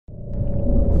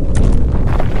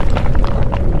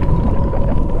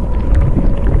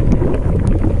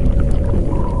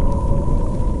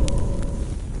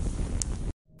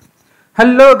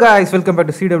Hello guys, welcome back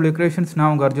to CW Creations.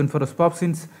 நான் உங்கள் Arjun for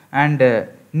ஸ்பாப்சின்ஸ் and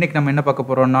இன்றைக்கி நம்ம என்ன பார்க்க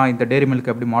போகிறோம்னா இந்த டெய்ரி மில்க்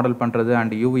எப்படி மாடல் பண்ணுறது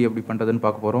அண்ட் யூவி எப்படி பண்ணுறதுன்னு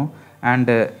பார்க்க போகிறோம்.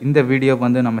 அண்ட் இந்த வீடியோ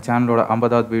வந்து நம்ம சேனலோட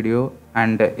 50வது வீடியோ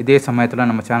அண்ட் இதே சமயத்தில்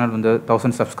நம்ம சேனல் வந்து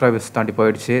 1000 சப்ஸ்கிரைபர்ஸ் தாண்டி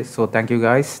போயிடுச்சு. So thank you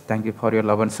guys, thank you for your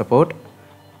love and support.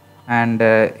 And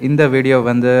இந்த வீடியோ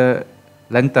வந்து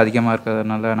லென்த் அதிகமாக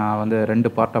இருக்கிறதுனால நான் வந்து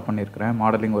 2 பார்ட்டாக பண்ணியிருக்கிறேன்.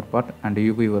 மாடலிங் ஒரு பார்ட் அண்ட்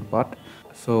யூவி ஒரு பார்ட்.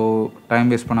 ஸோ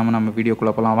டைம் வேஸ்ட் பண்ணாமல் நம்ம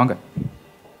வீடியோக்குள்ளே போகலாம் வாங்க.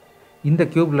 இந்த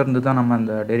க்யூப்லேருந்து தான் நம்ம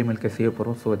இந்த டெய்ரி மில்கை செய்ய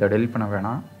போகிறோம். ஸோ இதை டெலிட் பண்ண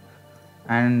வேணாம்.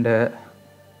 அண்டு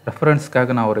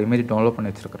ரெஃபரன்ஸ்க்காக நான் ஒரு இமேஜ் டவுன்லோட்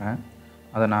பண்ணி வச்சுருக்கிறேன்.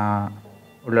 அதை நான்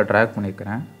உள்ளே ட்ராக்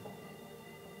பண்ணியிருக்கிறேன்.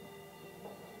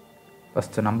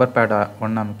 ஃபஸ்ட்டு நம்பர் பேட்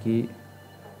 1 அமுக்கி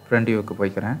ஃப்ரண்ட் வியூக்கு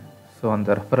போய்க்கிறேன். ஸோ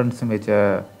அந்த ரெஃபரன்ஸ் இமேஜை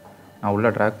நான்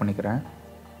உள்ளே ட்ராக் பண்ணிக்கிறேன்.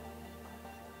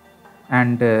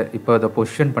 அண்டு இப்போ அதை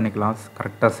பொசிஷன் பண்ணிக்கலாம்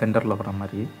கரெக்டாக சென்டரில் வர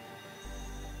மாதிரி.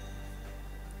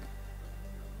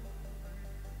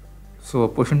 ஸோ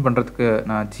பொசிஷன் பண்ணுறதுக்கு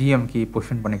நான் ஜிஎம் கீ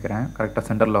பொசிஷன் பண்ணிக்கிறேன் கரெக்டாக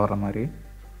சென்டரில் வர மாதிரி.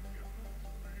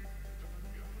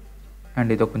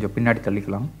 அண்ட் இதை கொஞ்சம் பின்னாடி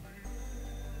தள்ளிக்கலாம்.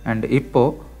 அண்ட்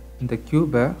இப்போது இந்த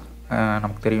க்யூபை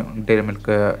நமக்கு தெரியும் டெய்ரி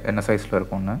மில்க்கு என்ன சைஸில்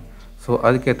இருக்கும்னு. ஸோ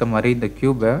அதுக்கேற்ற மாதிரி இந்த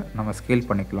க்யூபை நம்ம ஸ்கேல்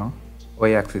பண்ணிக்கலாம்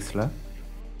ஒய் ஆக்சிஸில்.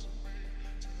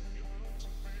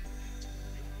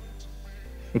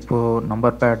 இப்போது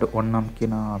நம்பர் பேட் 1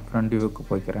 அமுக்கி நான் ஃப்ரண்ட் வியூக்கு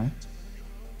போய்க்கிறேன்.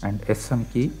 அண்ட் எஸ்எம்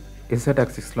கீ இசட்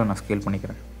ஆக்சிஸில் நான் ஸ்கேல்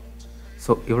பண்ணிக்கிறேன்.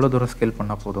 ஸோ இவ்வளோ தூரம் ஸ்கேல்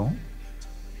பண்ணால் போதும்.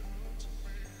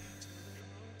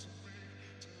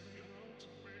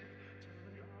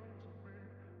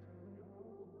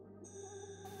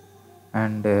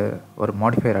 அண்டு ஒரு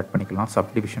மாடிஃபையர் ஆட் பண்ணிக்கலாம்,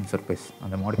 சப்டிவிஷன் சர்ஃபேஸ்.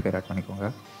 அந்த மாடிஃபையர் ஆட்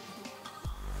பண்ணிக்கோங்க.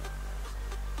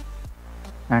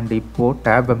 அண்ட் இப்போது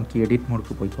டேப் அமுக்கி எடிட்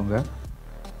மோடுக்கு போய்க்கோங்க.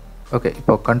 ஓகே,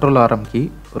 இப்போது கண்ட்ரோல் ஆரம்பிக்கி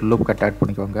ஒரு லூப் கட் ஆட்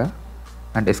பண்ணிக்கோங்க.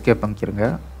 And escape அமுக்கிடுங்க.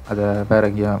 அதை வேறு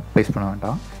எங்கேயும் ப்ளேஸ் பண்ண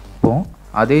வேண்டாம். இப்போது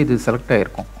அதே இது செலக்ட்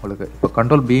ஆகிருக்கும் உங்களுக்கு. இப்போ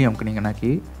கண்ட்ரோல் பி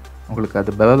அமுக்கினீங்கன்னாக்கி உங்களுக்கு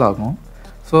அது பெவல் ஆகும்.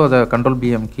 ஸோ அதை கண்ட்ரோல் பி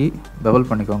அமுக்கி பெவல்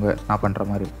பண்ணிக்கோங்க நான் பண்ணுற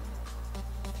மாதிரி.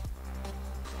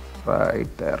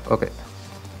 Right there. ஓகே,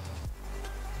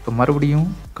 இப்போ மறுபடியும்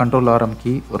கண்ட்ரோல்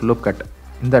ஆரம்பிக்கி ஒரு லூப் கட்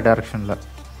இந்த டைரெக்ஷனில்,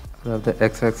 அதாவது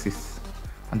எக்ஸ் ஆக்சிஸ்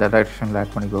அந்த டைரெக்ஷனில்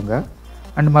ஆட் பண்ணிக்கோங்க.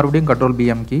 அண்ட் மறுபடியும் கண்ட்ரோல் பி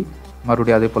அமுக்கி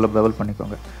மறுபடியும் அதே போல் பெவல்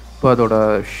பண்ணிக்கோங்க. இப்போ அதோட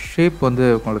ஷேப் வந்து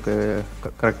உங்களுக்கு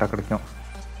கரெக்டாக கிடைக்கும்.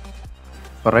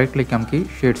 இப்போ ரைட் கிளிக் அமுக்கி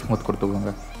ஷேட் ஸ்மூத்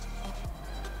கொடுத்துக்கோங்க.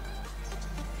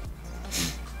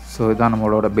 ஸோ இதுதான்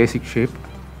நம்மளோட பேசிக் ஷேப்.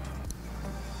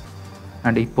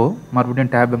 அண்ட் இப்போது மறுபடியும்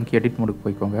டேப் அமுக்கி எடிட் மோடுக்கு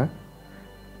போய்க்கோங்க.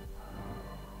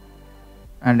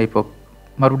 அண்ட் இப்போது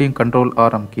மறுபடியும் கண்ட்ரோல்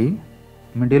ஆர் அமுக்கி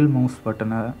மிடில் மவுஸ்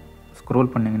பட்டனை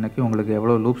ஸ்க்ரோல் பண்ணிங்கன்னாக்கி உங்களுக்கு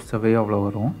எவ்வளோ லூப்ஸ் தேவையோ அவ்வளோ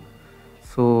வரும்.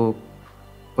 ஸோ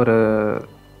ஒரு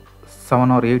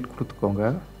 7 or 8 கொடுத்துக்கோங்க.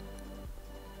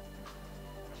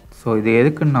 ஸோ இது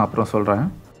எதுக்குன்னு நான் அப்புறம் சொல்கிறேன்.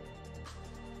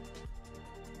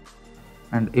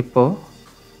 அண்ட் இப்போது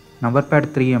நம்பர் பேட்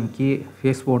 3 அமுக்கி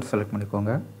ஃபேஸ் போர்ட் செலக்ட்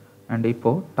பண்ணிக்கோங்க. அண்ட்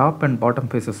இப்போது டாப் அண்ட் பாட்டம்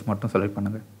ஃபேஸஸ் மட்டும் செலக்ட்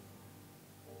பண்ணுங்கள்.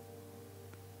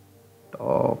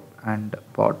 Top and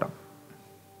bottom.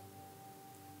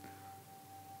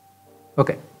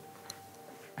 Okay,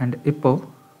 and இப்போது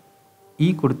இ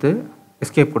கொடுத்து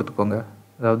எஸ்கேப் கொடுத்துக்கோங்க,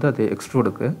 அதாவது அது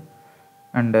எக்ஸ்ட்ரூடுக்கு.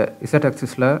 அண்டு இசட்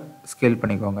ஆக்சிஸில் ஸ்கேல்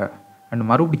பண்ணிக்கோங்க. அண்ட்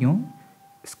மறுபடியும்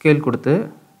ஸ்கேல் கொடுத்து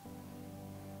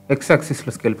எக்ஸ்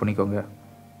ஆக்சிஸில் ஸ்கேல் பண்ணிக்கோங்க.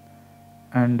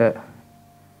 அண்டு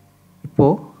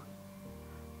இப்போது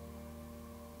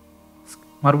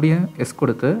மறுபடியும் எஸ்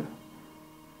கொடுத்து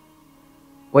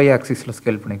ஒய் ஆக்சிஸில்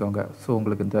ஸ்கேல் பண்ணிக்கோங்க. ஸோ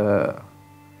உங்களுக்கு இந்த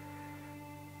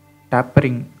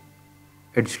டேப்பரிங்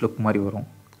எட்ஜ் லுக் மாதிரி வரும்.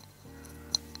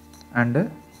 அண்டு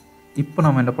இப்போ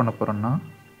நம்ம என்ன பண்ண போகிறோம்னா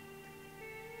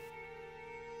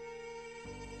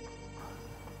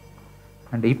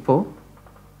அண்ட் இப்போது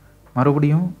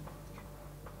மறுபடியும்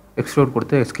எக்ஸ்ட்ரூட்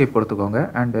கொடுத்து எஸ்கேப் கொடுத்துக்கோங்க.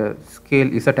 அண்டு ஸ்கேல்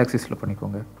இசட் ஆக்சிஸில்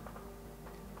பண்ணிக்கோங்க.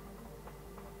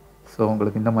 ஸோ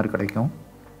உங்களுக்கு இந்த மாதிரி கிடைக்கும்.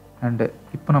 அண்டு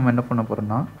இப்போ நம்ம என்ன பண்ண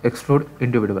போகிறோம்னா எக்ஸ்ட்ரூட்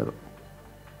இண்டிவிஜுவல்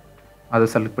அதை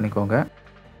செலக்ட் பண்ணிக்கோங்க.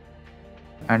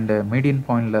 அண்டு மீடியன்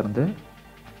பாயிண்ட்லேருந்து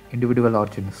இண்டிவிஜுவல்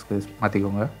ஆரிஜின்ஸ்க்கு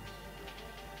மாற்றிக்கோங்க.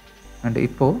 அண்டு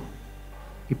இப்போ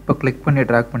கிளிக் பண்ணி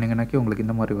ட்ராக் பண்ணிங்கன்னாக்கி உங்களுக்கு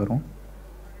இந்த மாதிரி வரும்.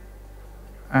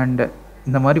 அண்டு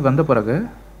இந்த மாதிரி வந்த பிறகு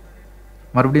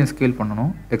மறுபடியும் ஸ்கேல்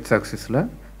பண்ணணும் எக்ஸ் ஆக்சிஸில்.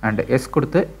 அண்டு எஸ்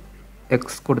கொடுத்து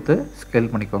எக்ஸ் கொடுத்து ஸ்கேல்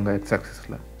பண்ணிக்கோங்க எக்ஸ்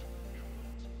ஆக்சிஸில்.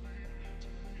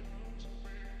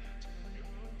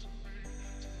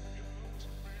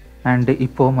 அண்டு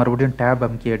இப்போது மறுபடியும் டேப்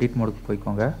அமுக்கி எடிட் மோடுக்கு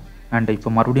போய்க்கோங்க. அண்டு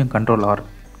இப்போ மறுபடியும் கண்ட்ரோல் ஆர்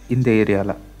இந்த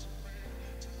ஏரியாவில்.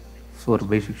 ஸோ ஒரு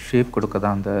பேசிக் ஷேப் கொடுக்க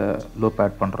தான் அந்த லூப்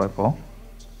ஆட் பண்ணுறோம் இப்போது.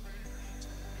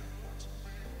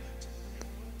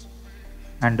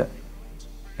 அண்டு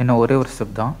இன்னும் ஒரே ஒரு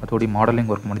ஸ்டெப் தான், அதோடைய மாடலிங்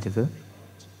ஒர்க் முடிஞ்சது.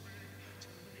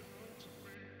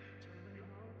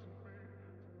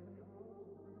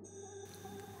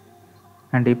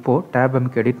 அண்ட் இப்போது டேப்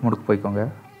எம்க்கு எடிட் மோடுக்கு போய்க்கோங்க.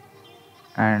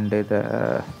 அண்ட் இதை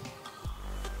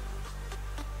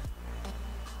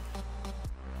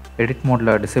எடிட்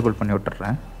மோடில் டிசேபிள் பண்ணி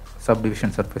விட்டுறேன்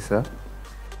சப்டிவிஷன் சர்ஃபேஸை.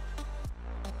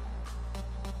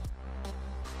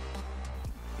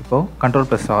 இப்போது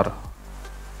Ctrl+R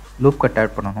லூப் கட்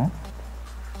ஆட் பண்ணணும்.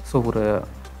 ஸோ ஒரு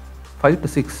 5 to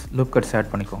 6 லூப் கட்ஸ்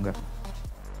ஆட் பண்ணிக்கோங்க.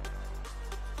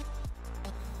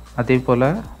 அதே போல்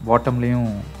பாட்டம்லேயும்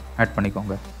ஆட்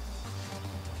பண்ணிக்கோங்க.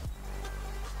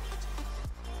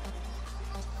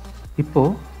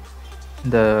 இப்போது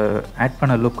இந்த ஆட்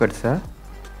பண்ண லூப் கட்ஸை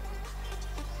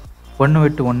 1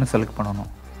 விட்டு 1 செலக்ட்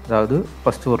பண்ணணும். அதாவது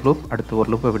ஃபஸ்ட்டு ஒரு லூப், அடுத்து ஒரு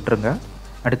லூப்பை விட்டுருங்க,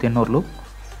 அடுத்து இன்னொரு லூப்,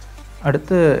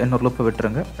 அடுத்து இன்னொரு லூப்பை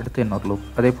விட்டுருங்க, அடுத்து இன்னொரு லூப்.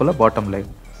 அதே போல் பாட்டம் லைன்.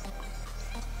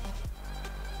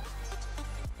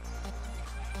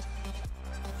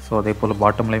 ஸோ அதே போல்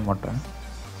பாட்டம் லைன் மாட்டேன்.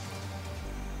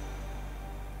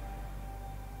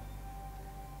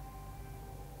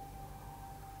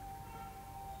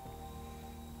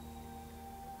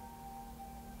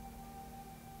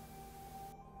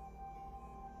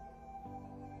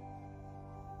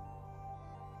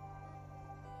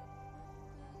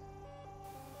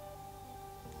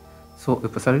 ஸோ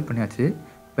இப்போ செலக்ட் பண்ணியாச்சு.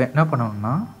 இப்போ என்ன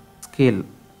பண்ணணும்னா ஸ்கேல்,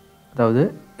 அதாவது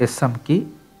எஸ்எம் கீ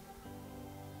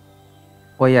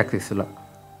ஒய் ஆக்சிஸில்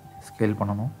ஸ்கேல்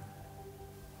பண்ணணும்.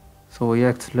 ஸோ ஒய்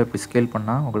ஆக்சிஸில் இப்படி ஸ்கேல்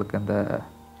பண்ணால் உங்களுக்கு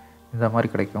இந்த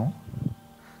மாதிரி கிடைக்கும்.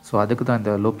 ஸோ அதுக்கு தான்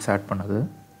இந்த லூப்ஸ் ஆட் பண்ணது.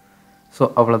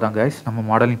 ஸோ அவ்வளோதான் கைஸ், நம்ம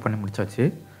மாடலிங் பண்ணி முடிச்சாச்சு.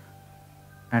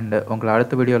 அண்டு உங்களை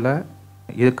அடுத்த வீடியோவில்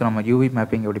இதுக்கு நம்ம யூவி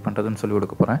மேப்பிங் எப்படி பண்ணுறதுன்னு சொல்லி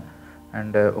கொடுக்க போகிறேன்.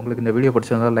 அண்ட் உங்களுக்கு இந்த வீடியோ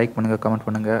பிடிச்சிருந்தால் லைக் பண்ணுங்கள், கமெண்ட்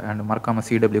பண்ணுங்கள், அண்ட் மறக்காமல்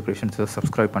CW Creations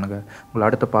சப்ஸ்கிரைப் பண்ணுங்கள். உங்களை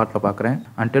அடுத்த பார்ட்டில் பார்க்குறேன்.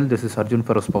 Until this is Arjun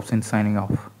for Spopsins signing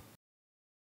off.